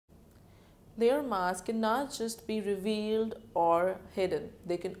layer masks cannot just be revealed or hidden.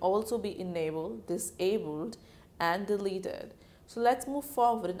 They can also be enabled, disabled, and deleted. So let's move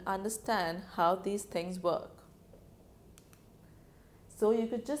forward and understand how these things work. So you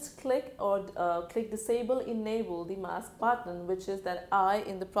could just click disable enable the mask button, which is that I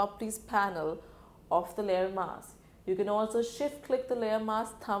in the properties panel of the layer mask. You can also shift click the layer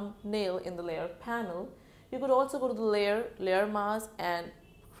mask thumbnail in the layer panel. You could also go to the layer mask and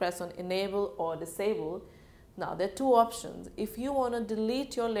press on enable or disable. Now there are two options. If you want to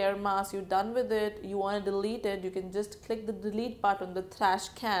delete your layer mask, you're done with it, you want to delete it, you can just click the delete button, the trash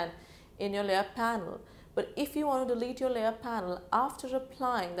can in your layer panel. But if you want to delete your layer panel after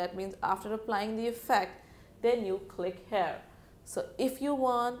applying, that means after applying the effect, then you click here. So if you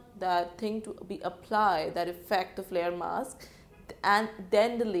want that thing to be applied, that effect of layer mask, and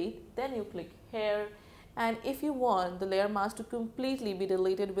then delete, then you click here. And if you want the layer mask to completely be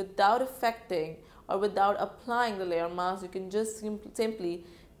deleted without affecting or without applying the layer mask, you can just simply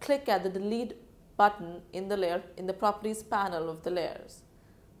click at the delete button in the properties panel of the layers.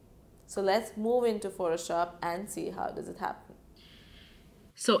 So let's move into Photoshop and see how does it happen.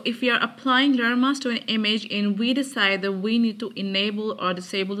 So if we are applying layer mask to an image and we decide that we need to enable or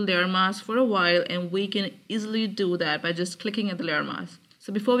disable the layer mask for a while, and we can easily do that by just clicking at the layer mask.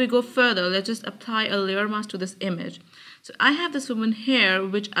 So before we go further, let's just apply a layer mask to this image. So I have this woman here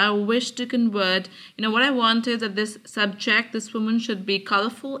which I wish to convert. What I want is that this subject, this woman, should be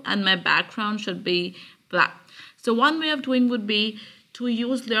colorful and my background should be black. So one way of doing would be to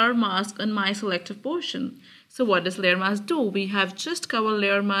use layer mask on my selected portion. So what does layer mask do? We have just covered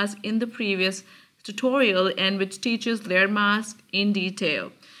layer mask in the previous tutorial, and which teaches layer mask in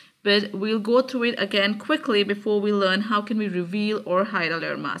detail. But we'll go through it again quickly before we learn how can we reveal or hide a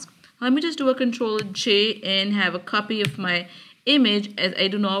layer mask. Let me just do a Ctrl+J and have a copy of my image, as I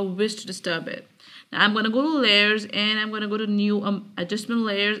do not wish to disturb it. Now I'm going to go to layers and I'm going to go to new adjustment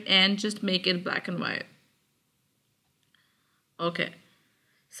layers and just make it black and white. Okay,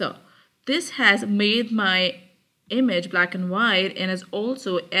 so this has made my image black and white and has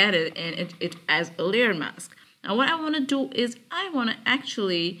also added it as a layer mask. Now what I want to do is I want to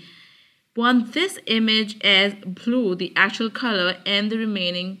actually want this image as blue, the actual color, and the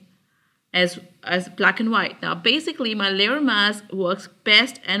remaining as black and white. Now basically my layer mask works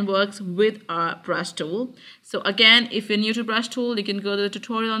best and works with our brush tool. So again, if you're new to brush tool, you can go to the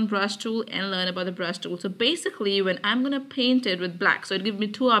tutorial on brush tool and learn about the brush tool. So basically when I'm going to paint it with black, so it gives me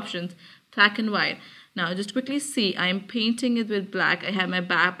two options, black and white. Now just quickly see, I'm painting it with black. I have my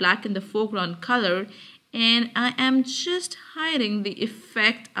black in the foreground color, and I am just hiding the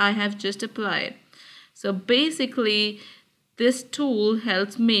effect I have just applied. So basically this tool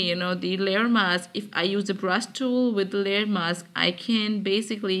helps me, the layer mask. If I use the brush tool with the layer mask, I can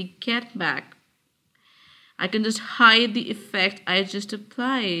basically get back. I can just hide the effect I just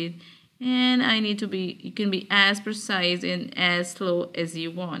applied, and you can be as precise and as slow as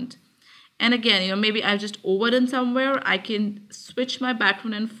you want. And again, maybe I've just overdone somewhere. I can switch my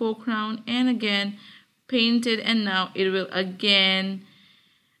background and foreground and again paint it, and now it will again,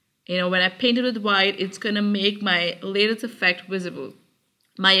 when I paint it with white, it's gonna make my latest effect visible.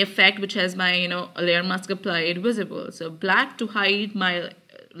 My effect, which has my layer mask applied, visible. So black to hide my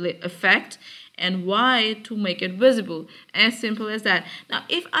effect and white to make it visible. As simple as that. Now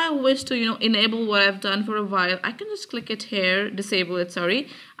if I wish to enable what I've done for a while, I can just click it here, disable it, sorry.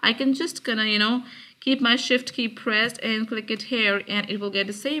 I can just gonna keep my shift key pressed and click it here, and it will get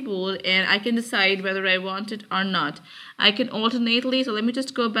disabled, and I can decide whether I want it or not. I can alternately, so let me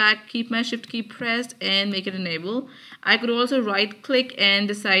just go back, keep my shift key pressed and make it enable. I could also right click and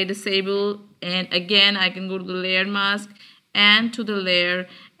decide disable, and again I can go to the layer mask and to the layer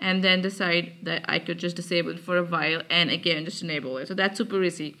and then decide that I could just disable it for a while and again just enable it. So that's super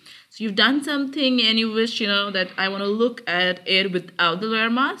easy. So you've done something and you wish that I want to look at it without the layer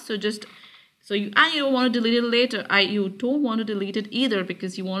mask, so you don't want to delete it later. You don't want to delete it either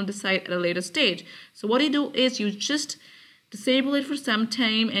because you want to decide at a later stage. So what you do is you just disable it for some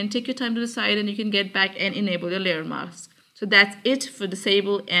time and take your time to decide, and you can get back and enable your layer mask. So that's it for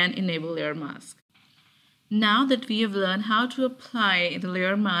disable and enable layer mask. Now that we have learned how to apply the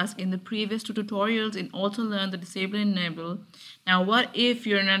layer mask in the previous two tutorials and also learned the disable and enable, now what if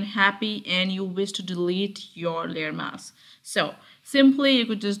you're not happy and you wish to delete your layer mask? So simply you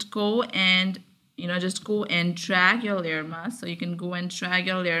could just go and drag your layer mask. So you can go and drag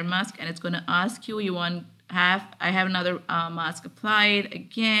your layer mask, and it's going to ask you, I have another mask applied.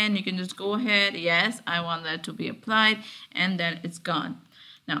 Again, you can just go ahead, yes, I want that to be applied, and then it's gone.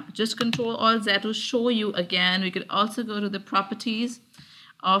 Now just Ctrl+Alt+Z to show you again. We could also go to the properties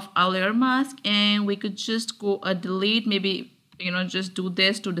of our layer mask, and we could just go delete, maybe just do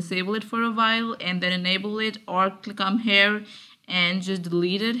this to disable it for a while and then enable it, or come here and just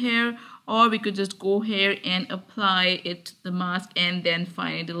delete it here, or we could just go here and apply it to the mask and then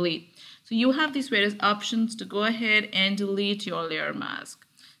finally delete. So you have these various options to go ahead and delete your layer mask.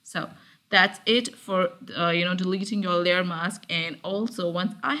 So that's it for deleting your layer mask. And also,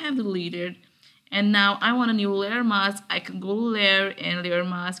 once I have deleted and now I want a new layer mask, I can go to layer and layer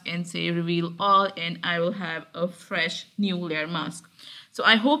mask and say reveal all, and I will have a fresh new layer mask. So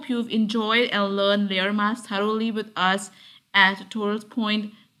I hope you've enjoyed and learned layer mask thoroughly with us at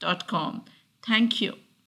tutorialspoint.com. Thank you.